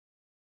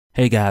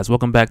Hey guys,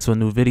 welcome back to a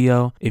new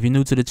video. If you're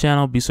new to the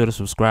channel, be sure to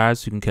subscribe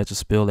so you can catch a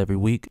spill every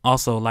week.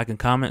 Also, like and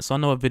comment so I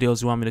know what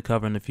videos you want me to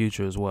cover in the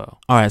future as well.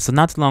 Alright, so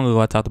not too long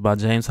ago I talked about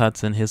James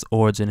Hudson, his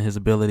origin, his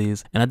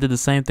abilities, and I did the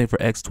same thing for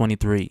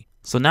X-23.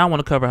 So now I want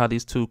to cover how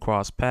these two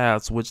cross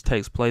paths, which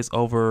takes place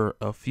over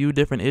a few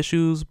different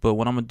issues, but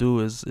what I'm going to do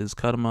is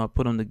cut them up,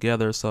 put them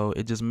together so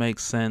it just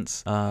makes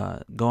sense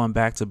going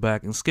back to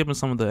back and skipping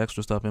some of the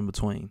extra stuff in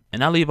between.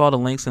 And I'll leave all the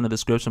links in the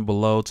description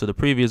below to the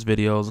previous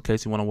videos in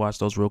case you want to watch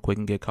those real quick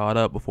and get caught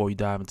up before you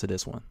dive into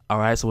this one.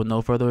 Alright, so with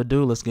no further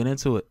ado, let's get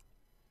into it.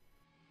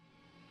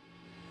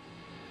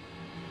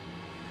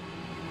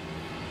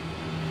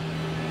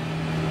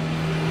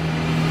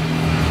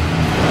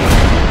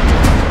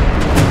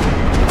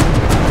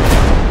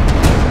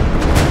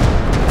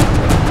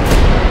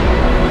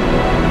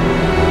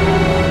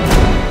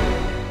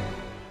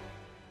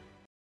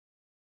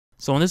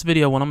 So in this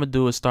video, what I'm going to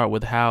do is start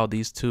with how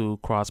these two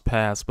cross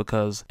paths,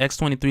 because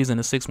X-23 is in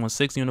the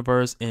 616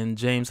 universe and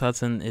James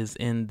Hudson is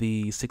in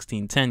the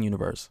 1610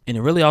 universe. And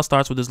it really all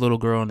starts with this little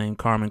girl named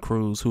Carmen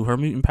Cruz, who her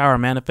mutant power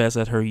manifests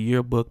at her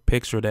yearbook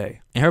picture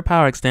day. And her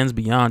power extends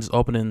beyond just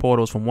opening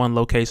portals from one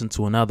location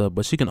to another,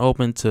 but she can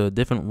open to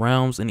different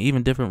realms and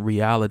even different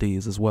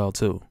realities as well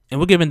too. And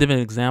we're given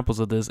different examples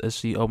of this as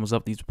she opens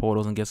up these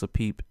portals and gets a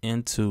peep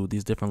into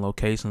these different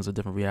locations or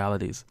different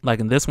realities. Like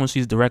in this one,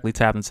 she's directly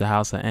tapped into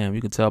House of M.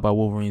 You can tell by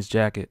Wolverine's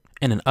jacket.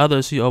 And in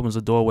others, she opens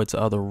a doorway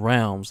to other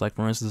realms. Like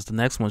for instance, the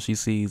next one she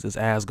sees is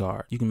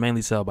Asgard. You can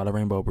mainly tell by the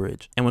Rainbow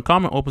Bridge. And when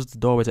Carmen opens the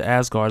doorway to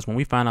Asgard is when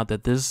we find out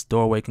that this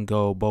doorway can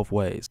go both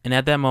ways. And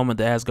at that moment,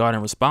 the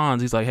Asgardian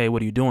responds. He's like, "Hey,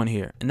 what are you doing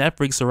here?" And that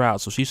freaks her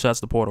out, so she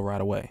shuts the portal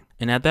right away.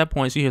 And at that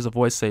point, she hears a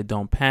voice say,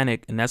 "Don't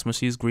panic," and that's when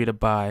she's greeted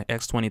by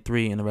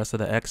X-23 and the rest of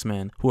the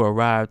X-Men who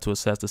arrive to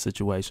assess the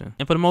situation.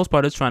 And for the most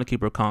part, they're trying to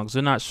keep her calm because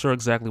they're not sure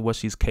exactly what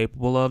she's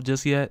capable of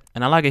just yet.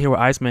 And I like it here where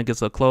Iceman gets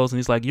her close and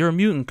he's like, "You're a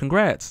mutant,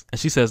 congrats." And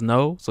she says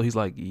no, so he's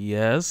like,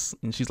 "Yes."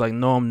 And she's like,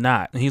 "No, I'm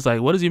not." And he's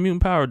like, "What is your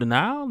mutant power,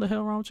 denial? The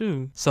hell wrong with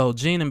you?" So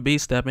Jean and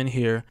Beast step in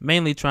here,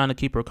 mainly trying to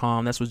keep her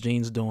calm. That's what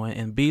Jean's doing.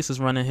 And Beast is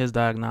running his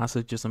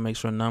diagnostic just to make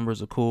sure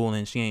numbers are cool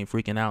and she ain't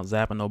freaking out,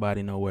 zapping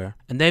nobody nowhere.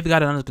 And they've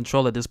got it under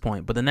control at this point.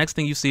 But the next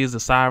thing you see is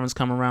the sirens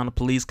coming around, the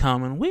police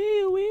coming, wee,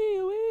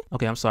 wee, wee.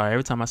 Okay, I'm sorry.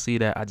 Every time I see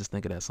that, I just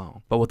think of that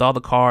song. But with all the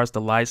cars,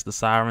 the lights, the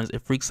sirens,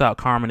 it freaks out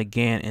Carmen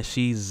again, and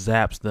she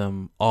zaps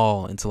them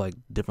all into like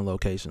different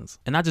locations.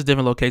 And not just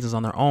different locations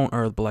on their own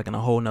Earth, but like in a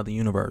whole nother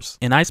universe.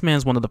 And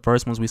Iceman's one of the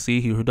first ones we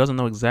see here who doesn't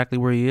know exactly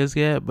where he is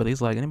yet, but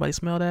he's like, "Anybody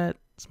smell that?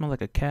 It smells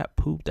like a cat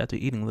pooped after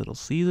eating Little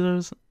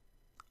Caesars."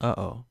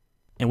 Uh-oh.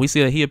 And we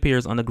see that he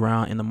appears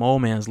underground in the Mole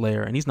Man's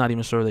lair, and he's not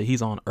even sure that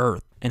he's on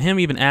Earth. And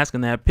him even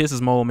asking that pisses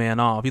Mole Man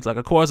off. He's like,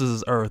 "Of course this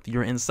is Earth.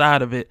 You're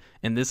inside of it,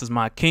 and this is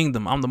my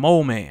kingdom. I'm the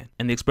Mole Man."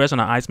 And the expression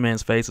on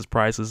Iceman's face is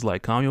priceless,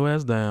 like, "Calm your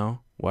ass down,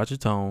 watch your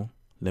tone,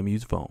 let me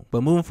use the phone."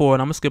 But moving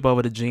forward, I'm going to skip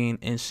over to Jean,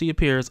 and she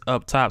appears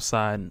up top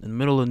side in the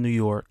middle of New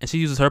York. And she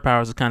uses her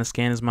powers to kind of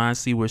scan his mind,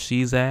 see where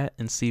she's at,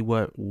 and see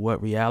what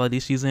reality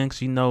she's in.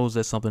 She knows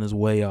that something is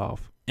way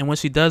off. And when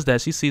she does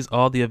that, she sees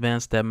all the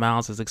events that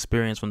Miles has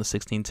experienced from the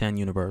 1610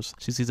 universe.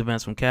 She sees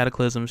events from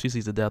Cataclysm. She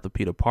sees the death of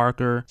Peter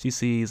Parker. She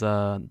sees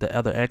the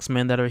other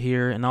X-Men that are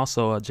here, and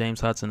also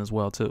James Hudson as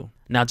well too.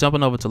 Now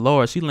jumping over to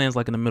Laura, she lands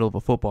like in the middle of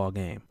a football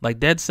game, like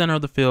dead center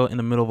of the field in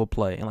the middle of a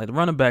play, and like the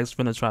running back's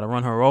finna try to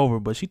run her over,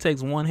 but she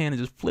takes one hand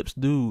and just flips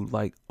dude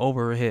like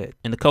over her head.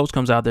 And the coach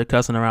comes out there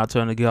cussing her out,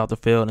 telling her to get off the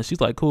field, and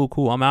she's like,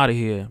 "Cool, I'm out of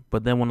here."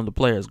 But then one of the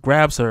players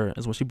grabs her,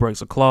 is when she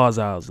breaks her claws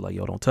out. She's like,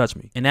 "Yo, don't touch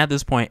me." And at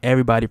this point,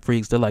 everybody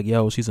freaks. They're like,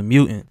 "Yo, she's a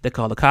mutant." They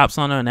call the cops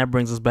on her, and that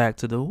brings us back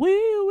to the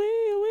wee.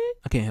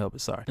 I can't help it,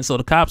 sorry. And so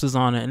the cops is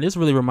on it, and this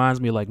really reminds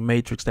me of like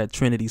Matrix, that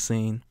Trinity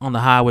scene on the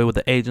highway with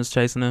the agents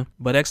chasing him.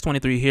 But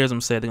X-23 hears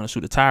them say they're gonna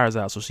shoot the tires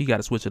out, so she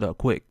gotta switch it up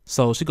quick.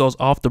 So she goes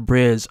off the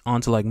bridge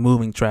onto like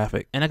moving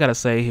traffic. And I gotta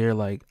say here,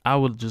 like, I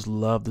would just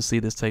love to see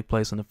this take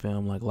place in the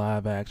film, like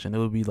live action. It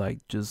would be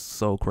like just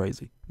so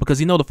crazy. Because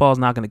you know the fall's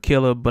not going to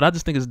kill her, but I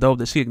just think it's dope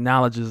that she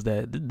acknowledges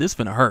that this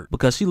finna hurt.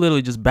 Because she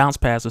literally just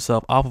bounced past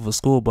herself off of a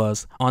school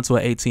bus onto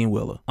an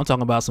 18-wheeler. I'm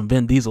talking about some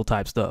Vin Diesel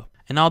type stuff.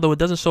 And although it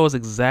doesn't show us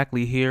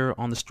exactly here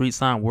on the street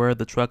sign where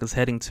the truck is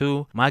heading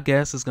to, my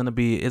guess is going to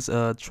be it's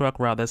a truck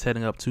route that's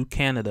heading up to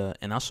Canada,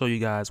 and I'll show you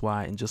guys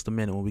why in just a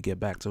minute when we get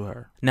back to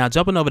her. Now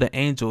jumping over to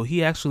Angel,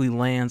 he actually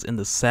lands in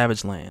the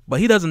Savage Land, but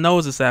he doesn't know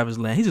it's a Savage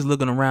Land. He's just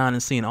looking around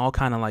and seeing all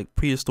kind of like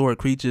prehistoric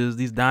creatures,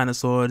 these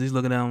dinosaurs. He's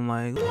looking at them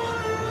like...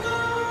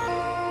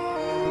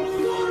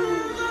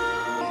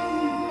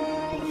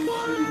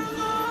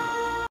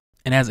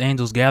 And as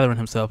Angel's gathering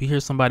himself, he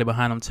hears somebody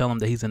behind him tell him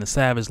that he's in the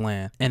Savage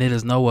Land, and it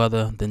is no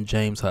other than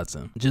James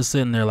Hudson, just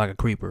sitting there like a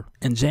creeper.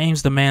 And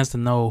James demands to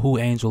know who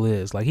Angel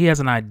is. Like, he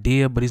has an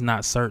idea, but he's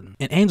not certain.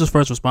 And Angel's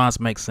first response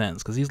makes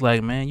sense, because he's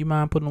like, "Man, you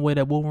mind putting away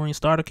that Wolverine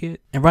starter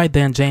kit?" And right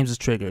then, James is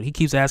triggered. He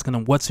keeps asking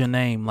him, "What's your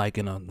name?" Like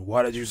in a,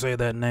 "Why did you say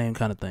that name?"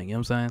 kind of thing, you know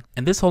what I'm saying?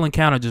 And this whole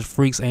encounter just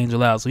freaks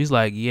Angel out, so he's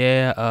like,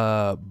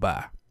 "Yeah,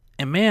 bye."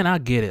 And man, I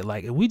get it.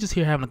 Like, if we just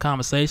here having a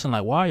conversation,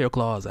 like, why are your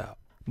claws out?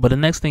 But the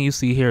next thing you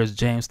see here is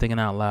James thinking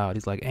out loud.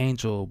 He's like,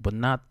 Angel, but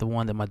not the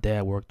one that my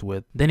dad worked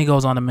with. Then he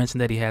goes on to mention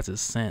that he has his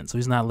scent, so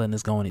he's not letting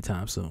this go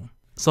anytime soon.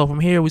 So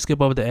from here, we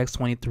skip over to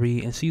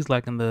X-23, and she's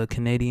like in the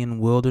Canadian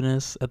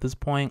wilderness at this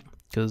point,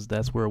 because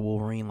that's where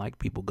Wolverine-like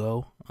people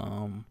go.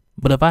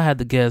 But if I had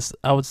to guess,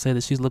 I would say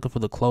that she's looking for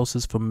the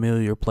closest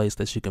familiar place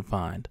that she can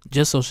find,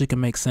 just so she can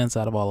make sense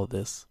out of all of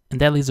this. And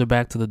that leads her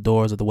back to the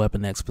doors of the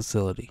Weapon X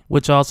facility,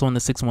 which also in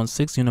the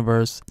 616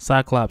 universe,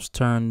 Cyclops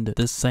turned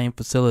this same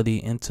facility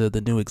into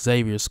the new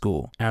Xavier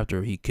school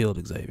after he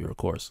killed Xavier, of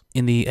course,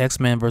 in the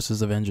X-Men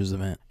vs. Avengers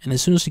event. And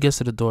as soon as she gets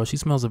to the door, she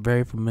smells a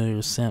very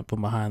familiar scent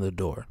from behind the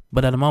door.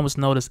 But at a moment's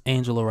notice,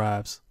 Angel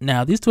arrives.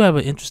 Now, these two have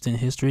an interesting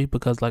history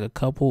because like a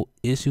couple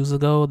issues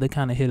ago, they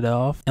kind of hit it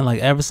off. And like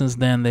ever since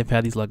then, they've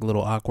had these like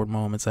little awkward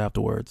moments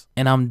afterwards.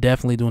 And I'm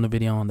definitely doing a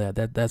video on that.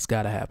 That's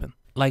gotta happen.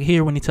 Like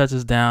here when he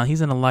touches down,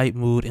 he's in a light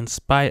mood in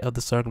spite of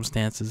the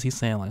circumstances. He's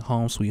saying like,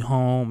 home sweet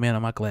home, man,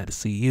 am I glad to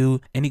see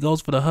you. And he goes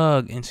for the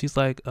hug and she's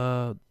like,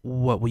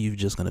 what were you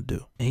just gonna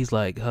do? And he's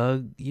like,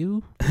 hug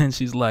you? And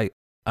she's like,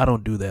 I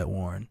don't do that,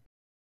 Warren.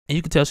 And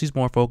you can tell she's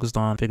more focused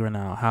on figuring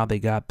out how they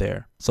got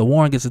there. So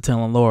Warren gets to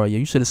telling Laura, yeah,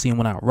 you should have seen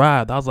when I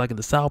arrived. I was like in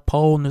the South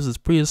Pole and there's this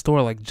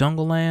prehistoric like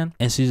jungle land.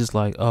 And she's just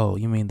like, oh,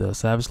 you mean the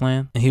Savage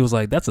Land? And he was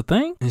like, that's a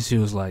thing? And she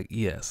was like,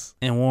 yes.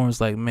 And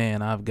Warren's like,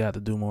 man, I've got to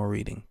do more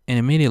reading. And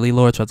immediately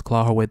Laura tries to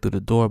claw her way through the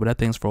door, but that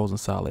thing's frozen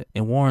solid.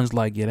 And Warren's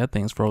like, yeah, that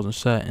thing's frozen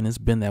shut and it's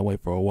been that way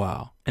for a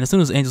while. And as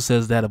soon as Angel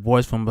says that, a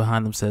voice from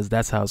behind them says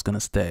that's how it's going to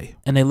stay.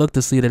 And they look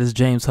to see that it's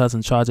James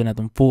Hudson charging at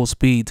them full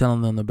speed,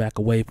 telling them to back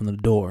away from the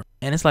door.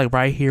 And it's like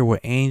right here where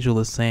Angel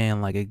is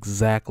saying like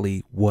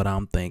exactly what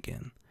I'm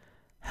thinking.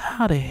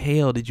 How the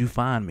hell did you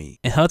find me?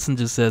 And Hudson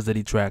just says that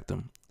he tracked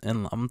him.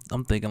 And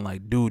I'm thinking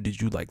like, dude, did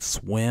you like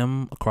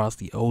swim across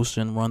the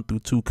ocean, run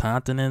through 2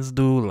 continents,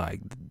 dude? Like,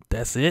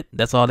 that's it?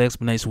 That's all the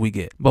explanation we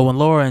get. But when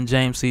Laura and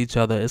James see each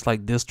other, it's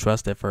like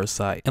distrust at first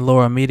sight. And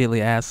Laura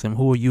immediately asks him,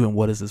 who are you and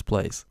what is this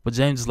place? But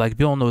James is like, if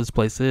you don't know what this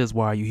place is,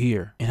 why are you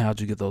here? And how'd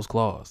you get those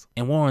claws?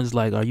 And Warren's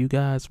like, are you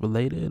guys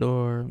related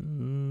or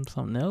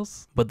something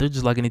else? But they're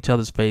just like in each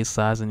other's face,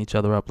 sizing each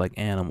other up like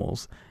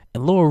animals.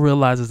 And Laura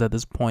realizes at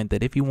this point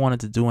that if he wanted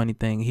to do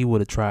anything, he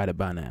would have tried it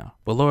by now.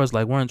 But Laura's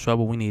like, we're in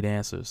trouble, we need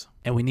answers.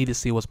 And we need to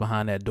see what's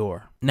behind that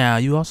door. Now,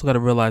 you also got to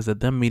realize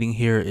that them meeting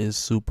here is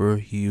super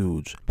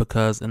huge.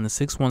 Because in the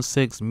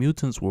 616,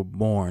 mutants were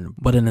born.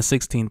 But in the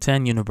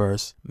 1610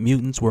 universe,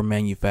 mutants were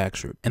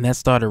manufactured. And that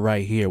started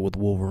right here with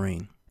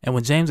Wolverine. And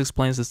when James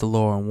explains this to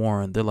Laura and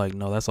Warren, they're like,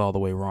 no, that's all the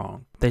way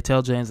wrong. They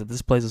tell James that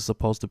this place is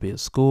supposed to be a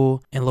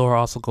school. And Laura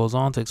also goes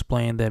on to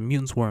explain that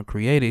mutants weren't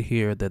created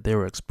here, that they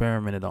were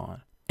experimented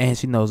on. And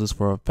she knows this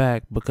for a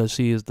fact because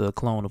she is the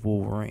clone of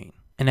Wolverine.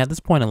 And at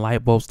this point, a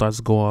light bulb starts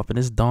to go off and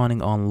it's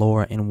dawning on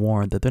Laura and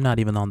Warren that they're not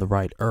even on the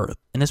right Earth.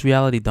 And this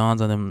reality dawns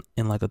on them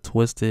in like a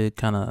twisted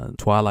kind of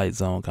Twilight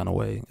Zone kind of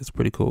way. It's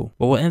pretty cool.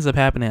 But what ends up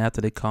happening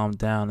after they calm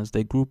down is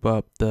they group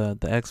up the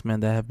X-Men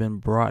that have been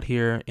brought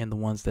here and the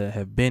ones that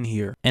have been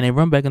here. And they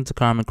run back into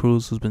Carmen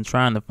Cruz, who's been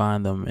trying to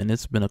find them. And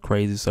it's been a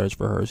crazy search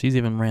for her. She's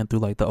even ran through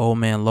like the Old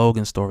Man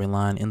Logan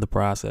storyline in the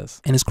process.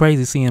 And it's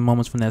crazy seeing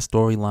moments from that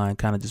storyline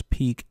kind of just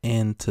peek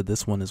into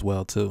this one as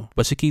well too.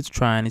 But she keeps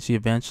trying and she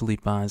eventually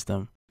finds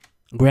them,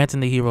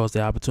 granting the heroes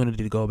the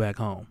opportunity to go back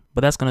home.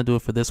 But that's going to do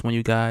it for this one,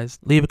 you guys.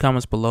 Leave your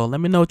comments below. Let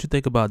me know what you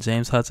think about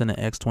James Hudson and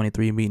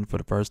X-23 meeting for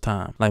the first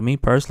time. Like me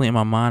personally, in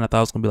my mind, I thought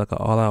it was going to be like an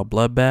all-out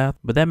bloodbath.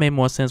 But that made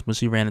more sense when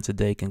she ran into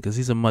Daken because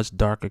he's a much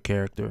darker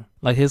character.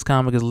 Like his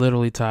comic is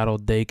literally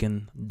titled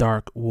Daken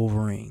Dark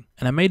Wolverine.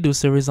 And I may do a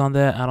series on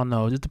that. I don't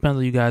know. It just depends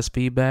on you guys'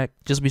 feedback.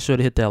 Just be sure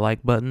to hit that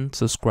like button.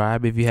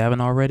 Subscribe if you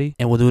haven't already.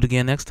 And we'll do it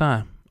again next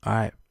time. All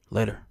right.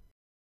 Later.